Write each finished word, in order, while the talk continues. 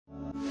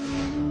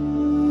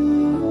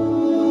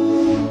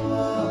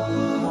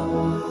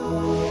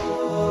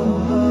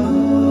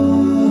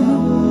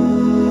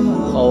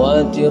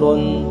متواتر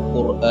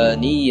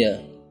قرآنية.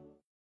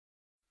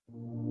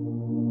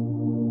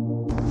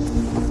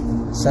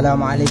 السلام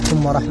عليكم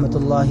ورحمة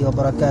الله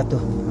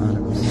وبركاته.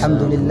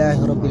 الحمد لله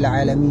رب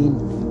العالمين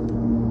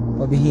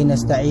وبه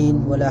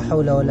نستعين ولا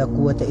حول ولا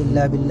قوة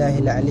إلا بالله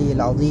العلي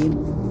العظيم.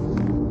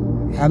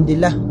 الحمد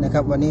لله นะค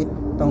รับวันนี้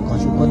ต้องขอ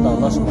ชูกรต่ออัล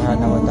เลาะห์ซุบฮา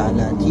นะฮูวะตะอา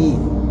ลาที่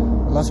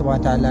อัลเลาะห์ซุบฮานะฮู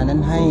วะตะอาลานั้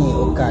นให้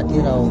โอกาส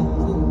ที่เรา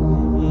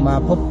มา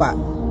พบปะ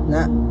ณ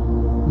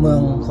เมือ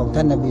งของท่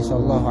านนบีศ็อ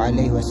ลลัลลอฮุอะ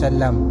ลัยฮิวะซัล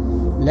ลัม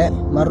และ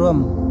มาร่วม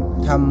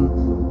ท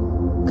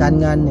ำการ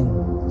งานหนึ่ง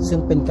ซึ่ง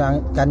เป็น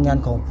การงาน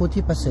ของผู้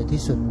ที่ประเสริฐ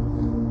ที่สุด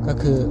ก็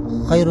คือ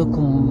ค็อยรุกุ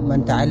มมั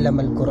นตะอัลลั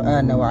มัลกุรอา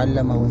นวะอัล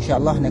ลัมะฮูอินชา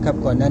อัลลอฮ์นะครับ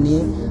ก่อนหน้านี้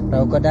เรา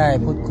ก็ได้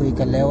พูดคุย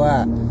กันแล้วว่า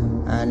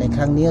ในค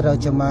รั้งนี้เรา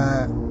จะมา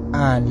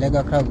อ่านและก็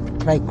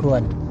ใคร่ครว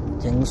ญ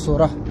ถึงซูเ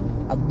ราะห์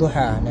อัดดุฮ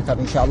านะครับ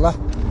อินชาอัลลอฮ์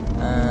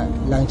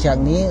หลังจาก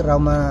นี้เรา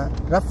มา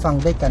รับฟัง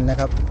ด้วยกันนะ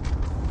ครับ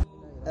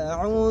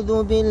أعوذ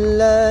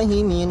بالله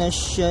من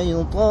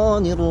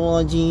الشيطان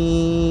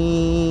الرجيم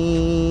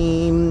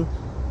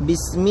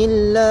بسم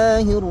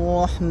الله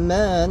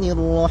الرحمن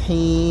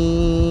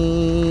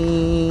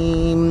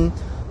الرحيم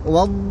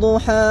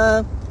والضحى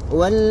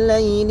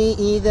والليل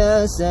إذا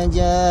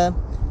سجى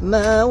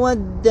ما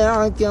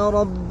ودعك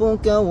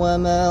ربك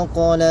وما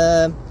قلى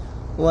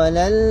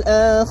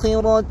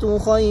وللآخرة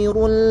خير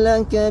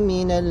لك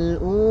من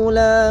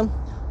الأولى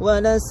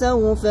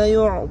ولسوف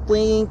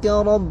يعطيك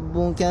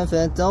ربك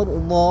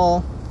فترضى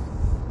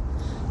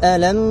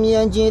ألم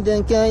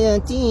يجدك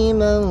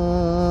يتيما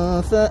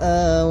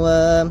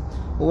فآوى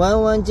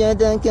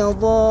ووجدك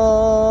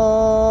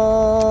ضالا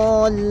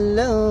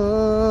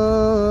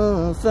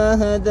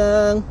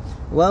فهدى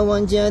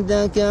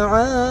ووجدك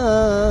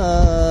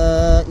عائلا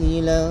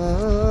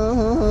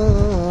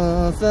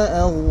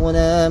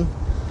فأغنى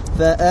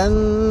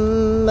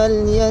فأما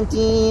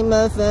اليتيم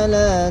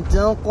فلا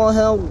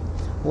تقهر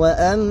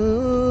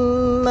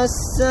وأما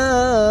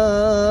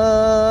السائل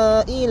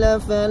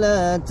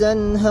فلا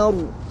تنهر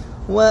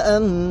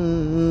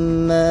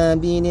وأما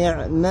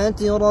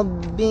بنعمة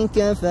ربك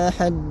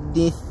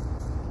فحدث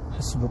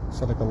حسبك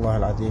صدق الله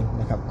العظيم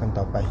นะครับกัน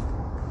ต่อไป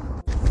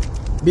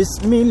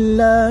بسم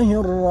الله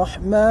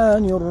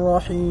الرحمن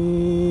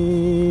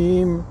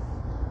الرحيم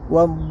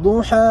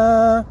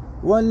والضحى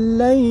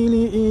والليل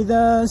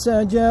إذا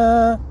سجى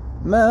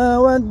ما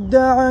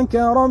ودعك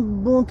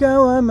ربك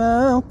وما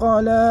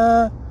قلى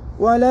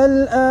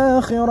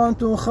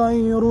وللآخرة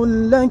خير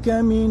لك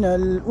من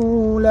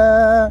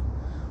الأولى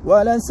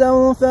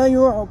ولسوف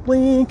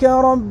يعطيك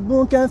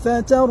ربك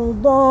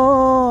فترضى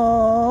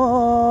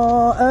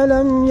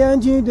ألم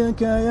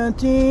يجدك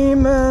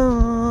يتيما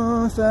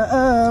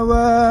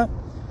فآوى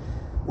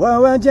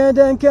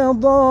ووجدك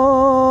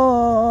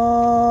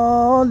ضالا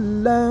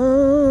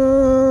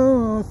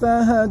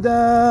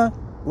فهدى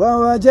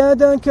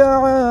ووجدك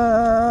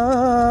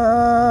عائلا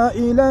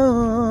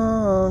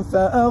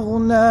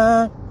فأغنى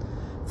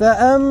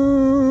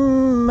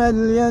فأما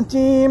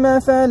اليتيم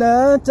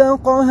فلا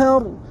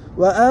تقهر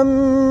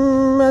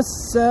وأما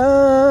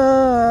السائل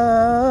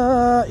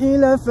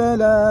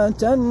فلا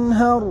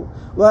تنهر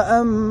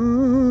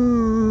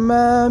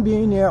وأما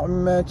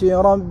بنعمة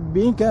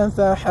ربك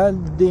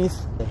فحدث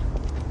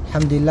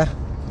الحمد لله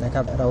นะค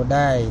รับเราไ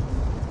ด้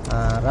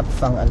รับ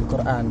ฟังอัลกุ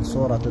รอาน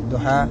ซูเราะตุดดุ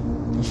ฮา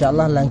อินชาอัล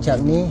ลอฮ์หลังจาก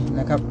นี้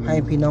นะครับให้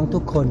พี่น้องทุ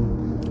กคน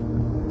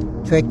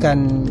ช่วยกัน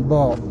บ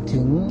อกถึ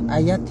งอา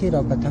ยะห์ที่เร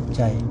าประทับใ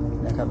จ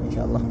นะครับอินช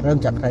าอัลลอฮ์เริ่ม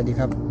จากใครดี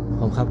ครับ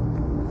ผมครับ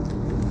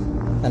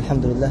อัลฮัม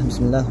ดุลิลลาห์บิส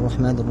มิลลาฮิรเราะ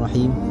ห์มานิรเราะ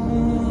ฮีม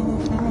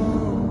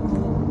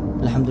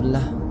อัลฮัมดุลิลล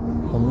าห์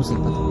ผมรู้สึก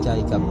ประทับใจ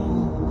กับ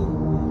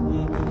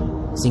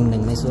สิ่งหนึ่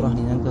งในซูเราะห์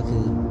นี้นั่นก็คื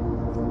อ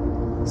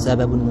ซะบ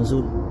ะบุนนุซู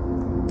ล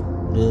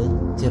หรือ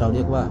ที่เราเ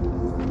รียกว่า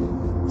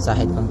สาเ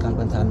หตุของการ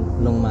ประทาน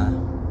ลงมา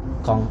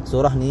ของซู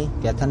เราะห์นี้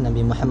แก่ท่านน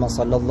บีมุฮัมมัด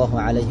ศ็อลลัลลอฮุ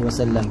อะลัยฮิวะ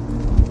ซัลลัม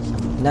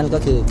นั่นก็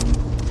คือ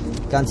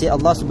การที่อั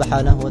ลลอฮฺซุบฮา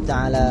นะฮูวะตะ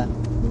อาลา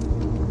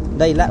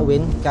ได้ละเว้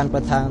นการปร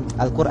ะทาน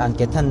อัลกุรอานแ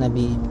ก่ท่านน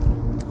บี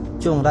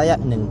ช่วงระยะ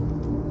หนึ่ง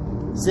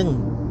ซึ่ง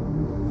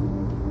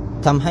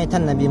ทำให้ท่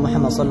านนบีมุฮั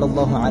มมัดศ็อลลัล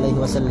ลอฮุอะลัยฮิ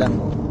วะซัลลัม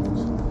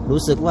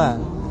รู้สึกว่า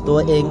ตัว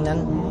เองนั้น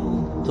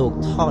ถูก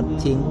ทอด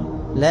ทิ้ง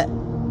และ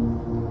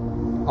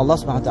อัลลอฮฺ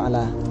ซุบฮานะฮูวะตะอาล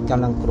าก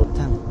ำลังโกรธ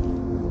ท่าน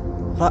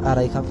เพราะอะไ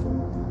รครับ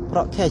เพร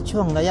าะแค่ช่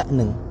วงระยะห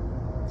นึ่ง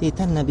ที่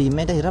ท่านนบีไ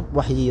ม่ได้รับว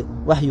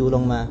ะฮยูล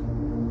งมา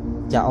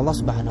จากอัลลอฮฺ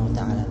ซุบฮานะฮูวะ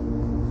ตะอาลา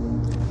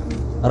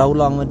เรา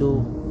ลองมาดู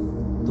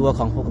ตัวข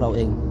องพวกเราเ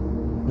อง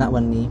ณ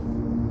วันนี้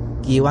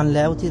กี่วันแ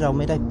ล้วที่เราไ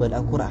ม่ได้เปิด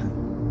อัลกุรอาน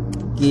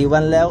กี่วั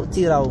นแล้ว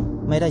ที่เรา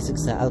ไม่ได้ศึก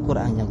ษาอัลกุร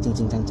อานอย่างจ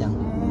ริงๆจัง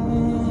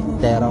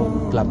ๆแต่เรา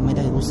กลับไม่ไ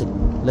ด้รู้สึก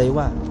เลย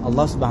ว่าอัลล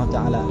อฮฺซุบฮานะฮูวะต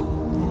ะอาลา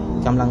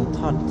กำลังท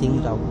อดทิ้ง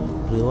เรา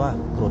หรือว่า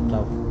โกรธเร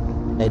า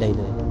ใดๆ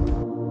เลย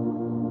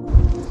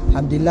อัล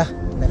ฮัมดุลิลละห์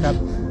นะครับ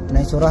ใน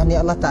ซูเราะห์นี้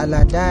อัลเลาะห์ตะอาลา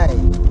ได้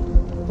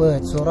เปิด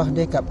ซูเราะห์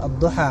ด้วยกับอัด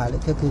ดุฮา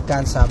ก็คือกา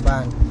รสาบา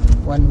น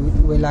วัน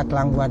เวลากล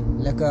างวัน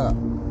แล้วก็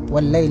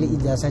วันไลลิอิ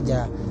ซาซะญ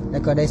าแล้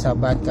วก็ได้สา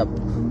บานกับ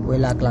เว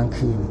ลากลาง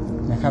คืน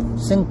นะครับ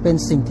ซึ่งเป็น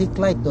สิ่งที่ใก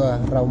ล้ตัว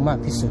เรามาก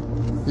ที่สุด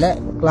และ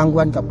กลาง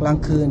วันกับกลาง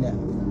คืนเนี่ย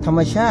ธรรม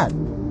ชาติ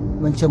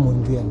มันจะหมุน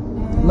เวียน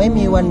ไม่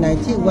มีวันไหน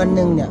ที่วันห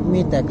นึ่งเนี่ย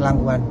มีแต่กลาง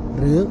วัน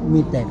หรือ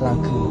มีแต่กลาง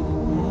คืน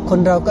คน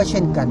เราก็เ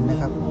ช่นกันนะ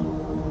ครับ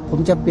ผม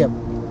จะเปรียบ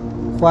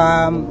ควา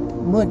ม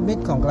มืดมิด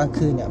ของกลาง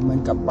คืนเนี่ยเหมือน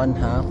กับปัญ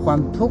หาความ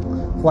ทุกข์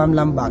ความ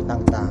ลำบาก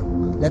ต่าง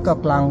ๆและก็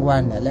กลางวั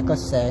นเนี่ยและก็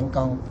แสง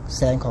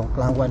ของก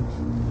ลางวัน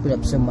เปรีย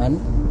บเสมือน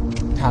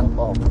ทาง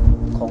ออก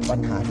ของปัญ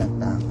หา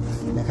ต่าง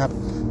ๆนะครับ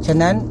ฉะ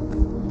นั้น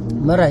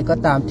เมื่อไหร่ก็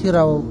ตามที่เ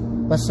รา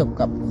ประสบ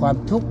กับความ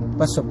ทุกข์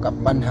ประสบกับ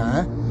ปัญหา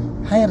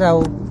ให้เรา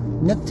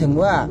นึกถึง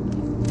ว่า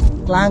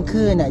กลาง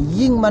คืนน่ะ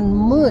ยิ่งมัน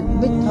มืด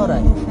มิดเท่าไหร่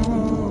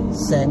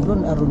แสงรุ่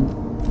งอรุณ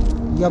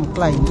ย่อมใก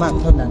ล้มาก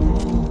เท่านั้น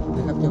น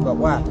ะครับจะบอก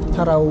ว่าถ้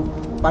าเรา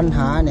ปัญห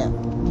าเนี่ย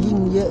ยิ่ง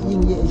เยอะอิ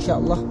นชา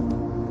อัลลอฮ์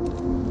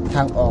ท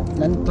างออก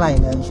นั้นใกล้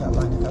แล้วอินชาอัลล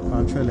อฮ์นะครับควา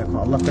มช่วยเหลือขอ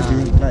งอัลลอฮ์ก็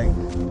ยิ่งใกล้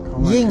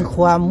ยิ่งค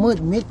วามมืด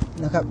มิด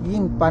นะครับ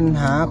ยิ่งปัญ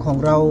หาของ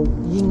เรา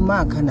ยิ่งม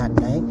ากขนาด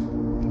ไหน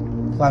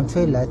ความช่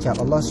วยเหลือจาก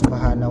อัลลอฮ์ซุบ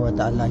ฮานะฮูวะ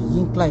ตะอาลา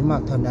ยิ่งใกล้มา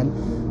กเท่านั้น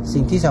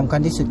สิ่งที่สำคัญ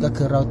ที่สุดก็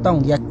คือเราต้อง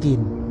ยักกิน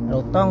เรา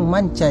ต้อง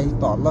มั่นใจ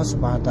ต่ออัลลอฮ์ซุ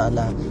บฮานะฮูวะตะอาล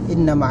าอิน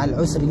นะมะอัล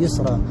อุสริยุส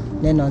รอ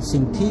แน่นอน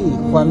สิ่งที่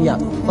ความ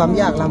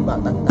ยากลำบาก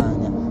ต่างๆ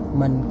เนี่ย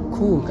มัน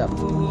คู่กับ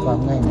ความ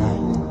ง่ายดาย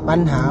ปัญ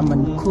หามัน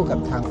คู่กับ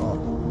ทางออก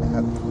นะค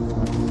รับ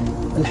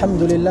อัลฮัม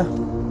ดุลิลละห์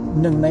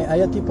หนึ่งในอา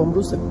ยะที่ผม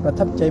รู้สึกประ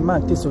ทับใจมา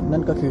กที่สุดนั้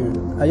นก็คือ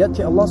อายะ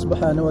ที่อัลลอฮ์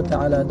سبحانه และ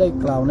تعالى ได้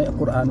กล่าวในอัล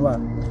กุรอานว่า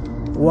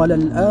วะ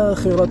ลัลอา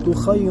คิเราะตุ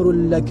ค็อยรุ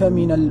ลละกะ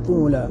มินัล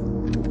อูลา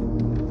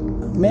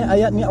แม้อา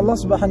ยะนี้อัลลอฮ์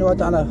سبحانه และ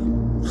تعالى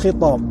คิ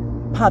ฏอบ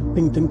พาด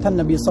พิงถึงท่าน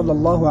นบีศ็อลลั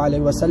ลลอฮุอะลัย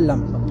ฮิวะซัลลัม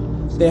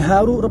แต่หา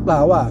รู้หรือเปล่า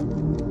ว่า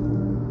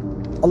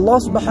อัลลอ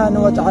ฮ์ سبحانه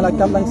และ تعالى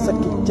กำลังสะ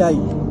กิดใจ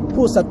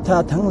ผู้ศรัทธา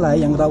ทั้งหลาย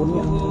อย่างเราเ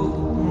นี่ย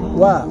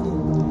ว่า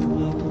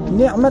เ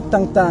นืมัต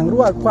ต่างๆหรือ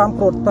ว่าความโ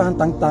ปรดปราน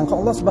ต่างๆของ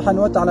อัลลอฮฺ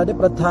سبحانه และ تعالى ได้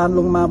ประทานล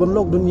งมาบนโล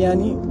กดุนยา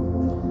นี้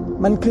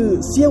มันคือ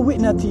เสี้ยววิ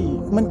นาที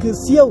มันคือ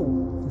เสี้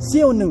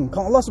ยวหนึ่งข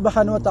องอัลลอฮฺ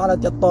سبحانه และ تعالى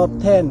จะตอบ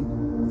แทน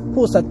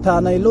ผู้ศรัทธา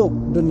ในโลก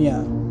ดุนยา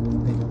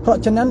เพราะ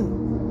ฉะนั้น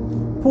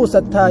ผู้ศ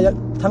รัทธา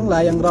ทั้งหลา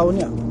ยอย่างเราเ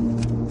นี่ย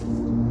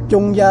จ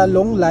งอย่าหล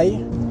งไหล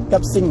กั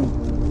บสิ่ง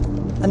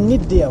อันนิ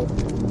ดเดียว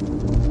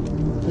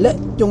และ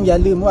จงอย่า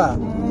ลืมว่า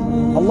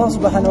อัลลอฮฺ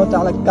سبحانه และ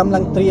تعالى กำลั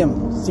งเตรียม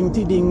สิ่ง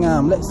ที่ดีงา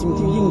มและสิ่ง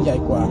ที่ยิ่งใหญ่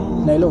กว่า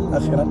ในโลกอา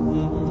คิเราะห์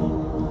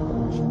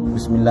บิ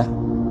สมิลลาห์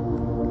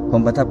ผ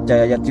มประทับใจ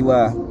อายะที่ว่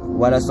า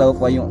วะลาซอ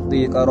ฟะยุ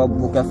ตีกะร็อบ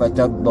บุกะฟะ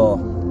จัดดอ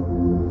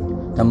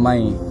ทำไม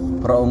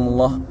พระองค์อัลเ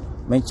ลาะห์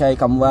ไม่ใช้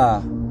คำว่า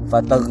ฟะ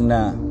ตักน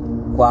า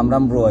ความ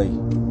ร่ำรวย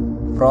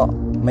เพราะ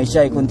ไม่ใ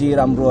ช่คนที่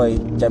ร่ำรวย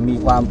จะมี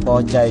ความพอ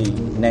ใจ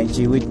ใน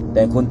ชีวิตแ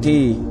ต่คน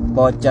ที่พ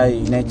อใจ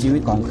ในชีวิ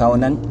ตของเขา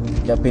นั้น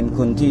จะเป็นค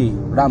นที่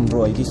ร่ำร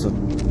วยที่สุด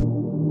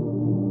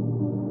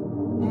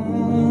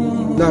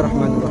อัลลอฮฺ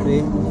رحمن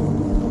الرحيم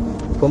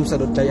ผมสะ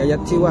ดุดใจอายะ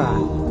ที่ว่า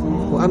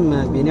ว่าอัมมา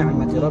บินิอ์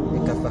มะติร็อบบิ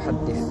กะฟะฮัด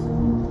ดิษ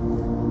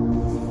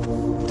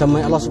ทำไม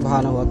อัลลอฮฺ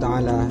سبحانه และ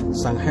تعالى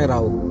สั่งให้เรา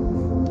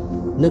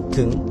นึก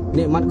ถึง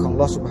นิมัตของอัล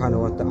ลอฮฺ سبحانه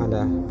และ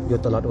تعالى อยู่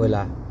ตลอดเวล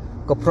า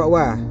ก็เพราะ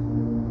ว่า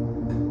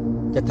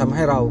จะทำใ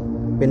ห้เรา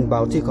เป็นเบ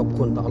าที่ขอบ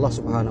คุณต่ออัลลอฮฺ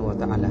سبحانه และ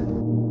تعالى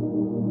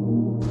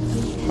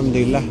อัลฮัมดุ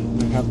ลิลละห์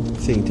นะครับ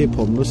สิ่งที่ผ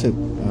มรู้สึก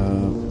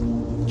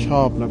ช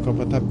อบแล้วก็ป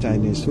ระทับใจ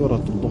ในซูเรา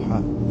ะตุลดุฮา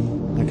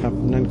นะครับ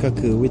นั่นก็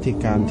คือวิธี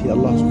การที่อัล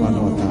ลอฮฺ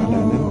سبحانه และ تعالى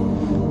นั้น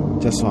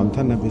จะสอนท่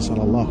านนบีศ็อล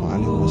ลัลลอฮุอะ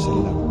ลัยฮิวะซัล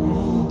ลัม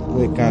โด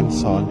ยการ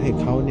สอนให้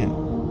เขาเนี่ย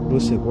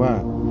รู้สึกว่า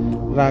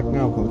รากเห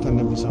ง้าของท่าน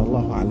นบีศ็อลลัลล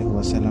อฮุอะลัยฮิ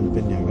วะซัลลัมเ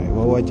ป็นอย่างไร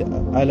ว่า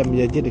อัลัม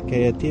ยะญิดกะ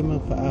ยะตีมัน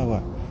ฟะอาวะ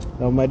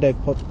เราไม่ได้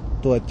พบ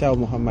ตัวเจ้า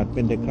มุฮัมมัดเ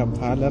ป็นเด็กกำพ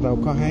ร้าแล้วเรา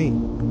ก็ใ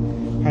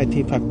ห้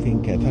ที่พักพิง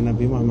แก่ท่านน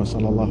บีมุฮัมมัดศ็อ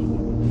ลลัลลอฮุ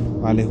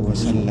อะลัยฮิวะ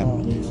ซัลลัม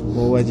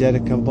ว่าวะญะด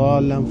ะกะฎอ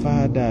ลลัมฟะฮ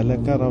ะดาแล้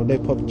วก็เราได้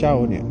พบเจ้า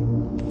เนี่ย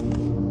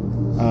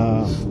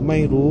ไม่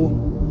รู้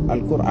อั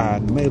ลกุรอาน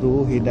ไม่รู้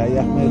ฮิดาย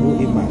ะห์ไม่รู้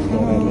อิหม่านคือ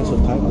อะไรและสุ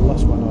ดท้ายอัลลอฮฺ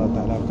سبحانه และ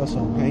تعالى ก็ท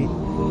รงใ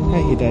ห้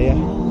ฮิดายะ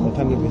ห์แก่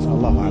ท่านนบีศ็อลลั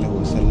ลลอฮุอะลัยฮิ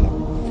วะซัลลัม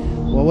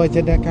วะวะญ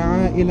ะดะกะอ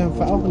าอิลัน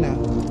ฟะอัฆนา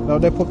เรา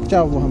ได้พบเจ้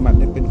ามุฮัมมัด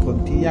เนี่ยเป็นคน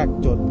ที่ยาก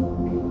จน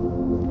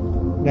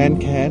แร้น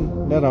แค้น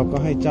และเราก็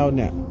ให้เจ้าเ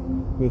นี่ย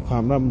มีควา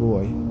มร่ำรว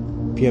ย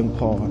เพียงพ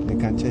อใน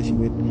การใช้ชี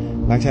วิต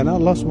หลังจากนั้น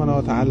อัลลอฮฺ سبحانه แ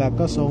ละ تعالى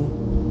ก็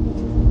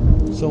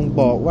ทรง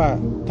บอกว่า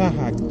ถ้า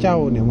หากเจ้า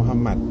เนี่ยมุฮั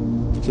มมัด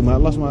สมมติ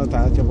อัลลอฮฺ ซุบฮานะฮูวะต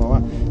ะอาลาจะบอกว่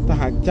าถ้า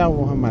หากเจ้า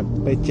มุฮัมมัด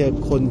ไปเจอ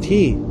คน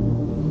ที่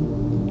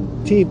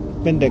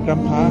เป็นเด็กก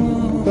ำพร้า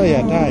ก็อย่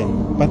าได้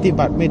ปฏิ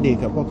บัติไม่ดี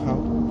กับพวกเขา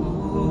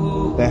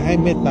แต่ให้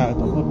เมตตา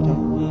ต่อพว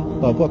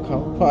กเขา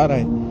เพราะอะไร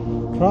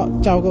เพราะ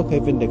เจ้าก็เค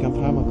ยเป็นเด็กกำพ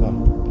ร้ามาก่อน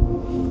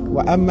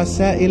ว่าอัมมัสซ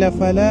าอิล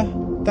ฟะลา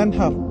ตัน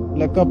ฮับ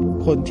แล้วก็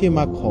คนที่ม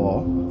าขอ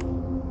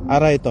อะ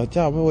ไรต่อเ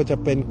จ้าไม่ว่าจะ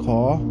เป็นขอ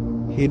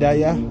ฮิดา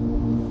ยะห์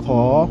ข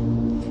อ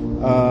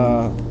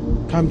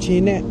คำชี้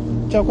แนะ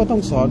เจ้าก็ต้อ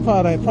งสอนเพราะ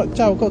อะไรเพราะเ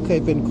จ้าก็เคย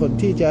เป็นคน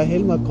ที่จะเฮ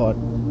ลมาก่อน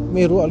ไ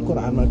ม่รู้อัลกุร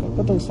อานมาก่อน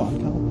ก็ต้องสอน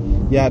เขา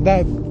อย่าได้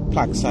ผ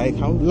ลักไสเ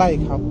ขาไล่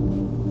เขา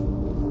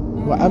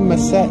ว่าอัมมั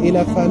สซาอิล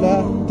ฟะลา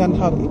ตัน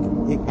ฮัร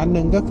อีกอันห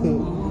นึ่งก็คือ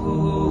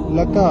แ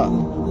ล้วก็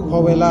พอ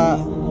เวลา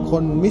ค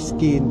นมิส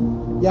กีน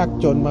ยาก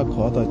จนมาข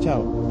อต่อเจ้า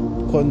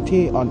คน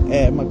ที่อ่อนแอ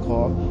มาขอ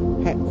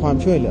ให้ความ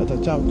ช่วยเหลือต่อ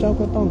เจ้า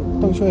ก็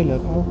ต้องช่วยเหลือ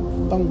เขา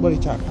ต้องบริ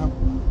จาคเขา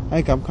ให้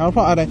กับเขาเพ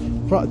ราะอะไร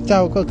เพ เพราะเจ้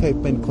าก็เคย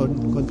เป็นค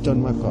นจน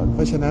มาก่อนเพ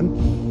ราะฉะนั้น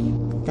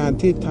การ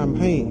ที่ทำ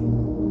ให้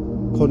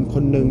ค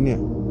นหนึ่งเนี่ย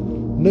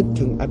นึก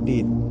ถึงอดี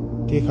ต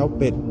ที่เขา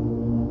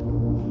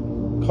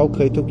เค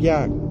ยทุกข์ย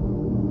าก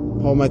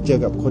พอมาเจอ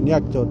กับคนยา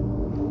กจน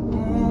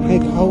ให้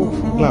เขา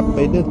กลับไป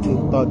นึกถึง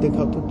ตอนที่เข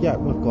าทุกข์ยาก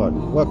มาก่อน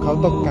ว่าเขา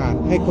ต้องการ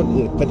ให้คน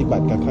อื่นปฏิบั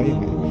ติกับเขาอย่าง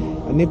ไร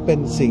อันนี้เป็น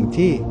สิ่ง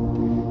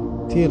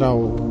ที่เรา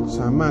ส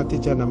ามารถ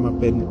ที่จะนำมา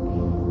เป็น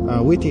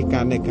วิธีกา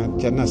รในการ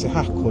จะนาซีฮ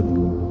ะห์คน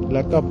แล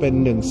ะก็เป็น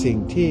หนึ่งสิ่ง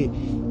ที่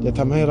จะท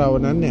ำให้เรา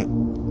นั้นเนี่ย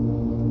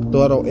ตั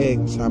วเราเอง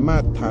สามา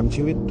รถถาม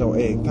ชีวิตเรา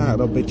เองถ้าเ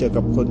ราไปเจอ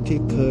กับคนที่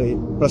เคย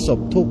ประสบ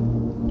ทุกข์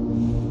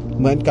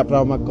เหมือนกับเร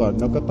ามาก่อน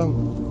เราก็ต้อง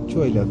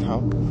ช่วยเหลือเขา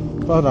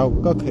เพราะเรา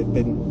ก็เคยเ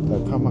ป็นกั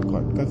บเขามาก่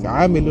อนก็คืออ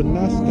ามิลุน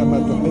นัสกะมา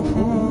ตุฮิบ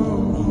บุ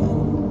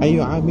อายุ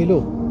อามิลุ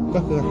ก็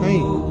คือใ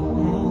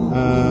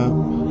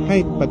ห้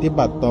ปฏิ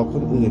บัติต่อค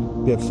นอื่น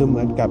เปรียบเสมื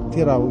อนกับ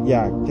ที่เราอย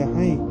ากจะใ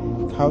ห้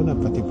เขานั้น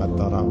ปฏิบัติ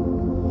ต่อเรา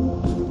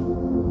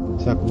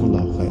ซักมุลล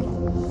อฮ์ค็อยร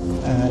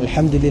อัล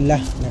ฮัมดุลิลละ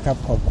ห์นะครับ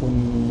ขอบคุณ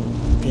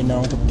พี่น้อ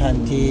งทุกท่าน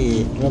ที่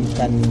ร่วม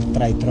กันไต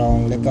ร่ตรอง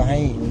และก็ให้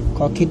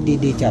ข้อคิด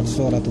ดีๆจาก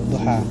ซูเราะตุดุ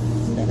ฮา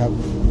นะครับ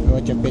ไม่ว่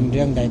าจะเป็นเ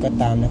รื่องใดก็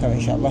ตามนะครับอิ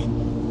นชาอัลลอฮ์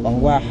หวัง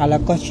ว่าฮะละ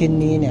กอฮ์ชิ้น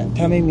นี้เนี่ย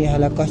ถ้าไม่มีฮะ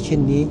ละกอฮ์ชิ้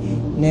นนี้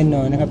แน่น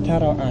อนนะครับถ้า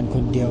เราอ่านค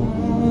นเดียว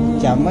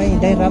จะไม่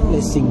ได้รับเล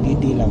ยสิ่ง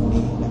ดีๆเหล่า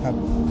นี้นะครับ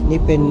นี่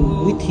เป็น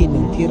วิธีห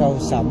นึ่งที่เรา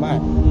สามารถ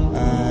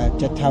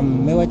จะท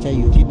ำไม่ว่าจะอ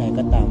ยู่ที่ไหน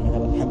ก็ตามนะครั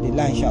บอัลฮัมดุลิล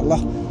ลาฮ์อินชาอัลลอ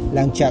ฮ์ห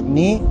ลังจาก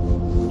นี้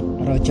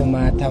เราจะม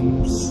าท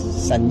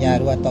ำสัญญาห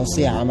รือว่าเตาเ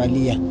ซียอามา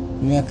ลียะ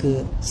นี่คือ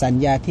สัญ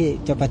ญาที่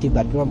จะปฏิ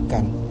บัติร่วมกั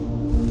น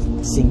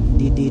สิ่ง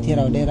ดีๆที่เ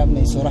ราได้รับใน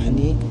ซูเราะห์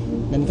นี้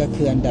นั่นก็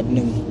คืออันดับห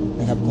นึ่ง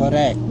นะครับข้อแ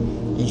รก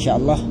อินชา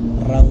อัลลอฮ์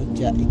เรา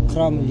จะอิกร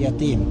อมยา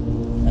ตีม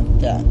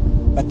จะ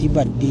ปฏิ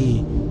บัติดี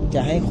จะ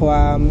ให้คว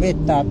ามเมต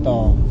ตาต่อ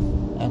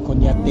คน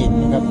ยาตีม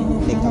นะครับ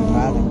เด็กกำพ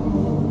ร้า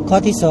ข้อ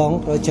ที่สอง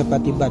เราจะป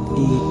ฏิบัติ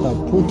ดีต่อ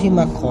ผู้ที่ม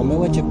าขอไม่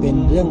ว่าจะเป็น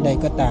เรื่องใด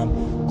ก็ตาม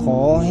ขอ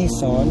ให้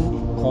สอน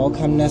ขอค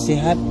ำนาซี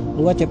ฮัตห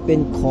รือว่าจะเป็น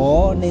ขอ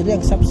ในเรื่อ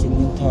งทรัพย์สินเ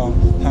งินทอง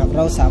หากเร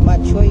าสามาร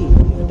ถช่วยเห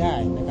ลือได้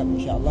นะครับอิน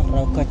ชาอัลลอฮ์เร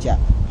าก็จะ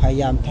พยา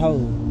ยามเท่า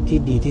ที่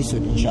ดีที่สุด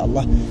อินชาอัลล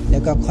อฮ์แล้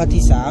วก็ข้อ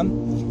ที่สาม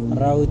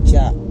เราจ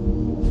ะ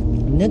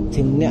นึก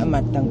ถึงเนืมั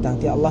ดต่างๆ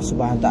ที่อัลลอฮ์ซุบ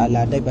ฮานะฮูวะตะอาล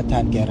าได้ประทา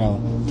นแก่เรา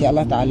ที่อัลล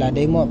อฮ์ตะอาลาไ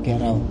ด้มอบแก่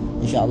เรา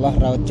อินชาอัลลอฮ์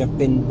เราจะเ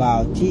ป็นบ่า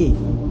วที่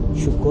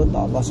ชุกรต่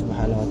ออัลลอฮ์ซุบฮ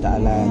านะฮูวะตะอา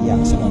ลาอย่าง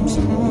สม่ำเส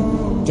มอ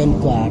จน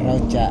กว่าเรา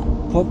จะ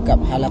พบกับ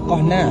ฮะละกอ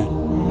ฮ์หน้า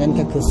นั่น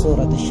ก็คือซูเร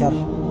าะตุชชัร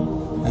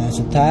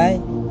สุดท้าย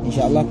อินช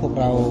าอัลลอฮ์พวก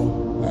เรา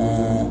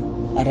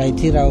อะไร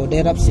ที่เราได้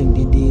รับสิ่ง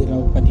ดีๆเรา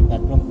ปฏิบั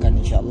ติร่วมกัน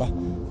อินชาอัลลอฮ์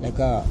แล้ว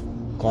ก็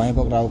ขอให้พ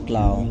วกเราก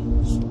ล่าว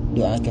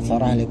ดุอากัฟฟา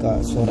เราะห์แล้วก็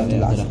ซูเราะตุ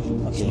ลอัสร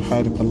ซุบฮา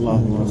นะกัลลอ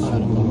ฮุวะบิฮั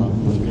มดิ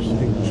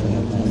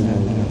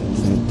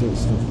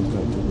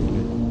ฮิ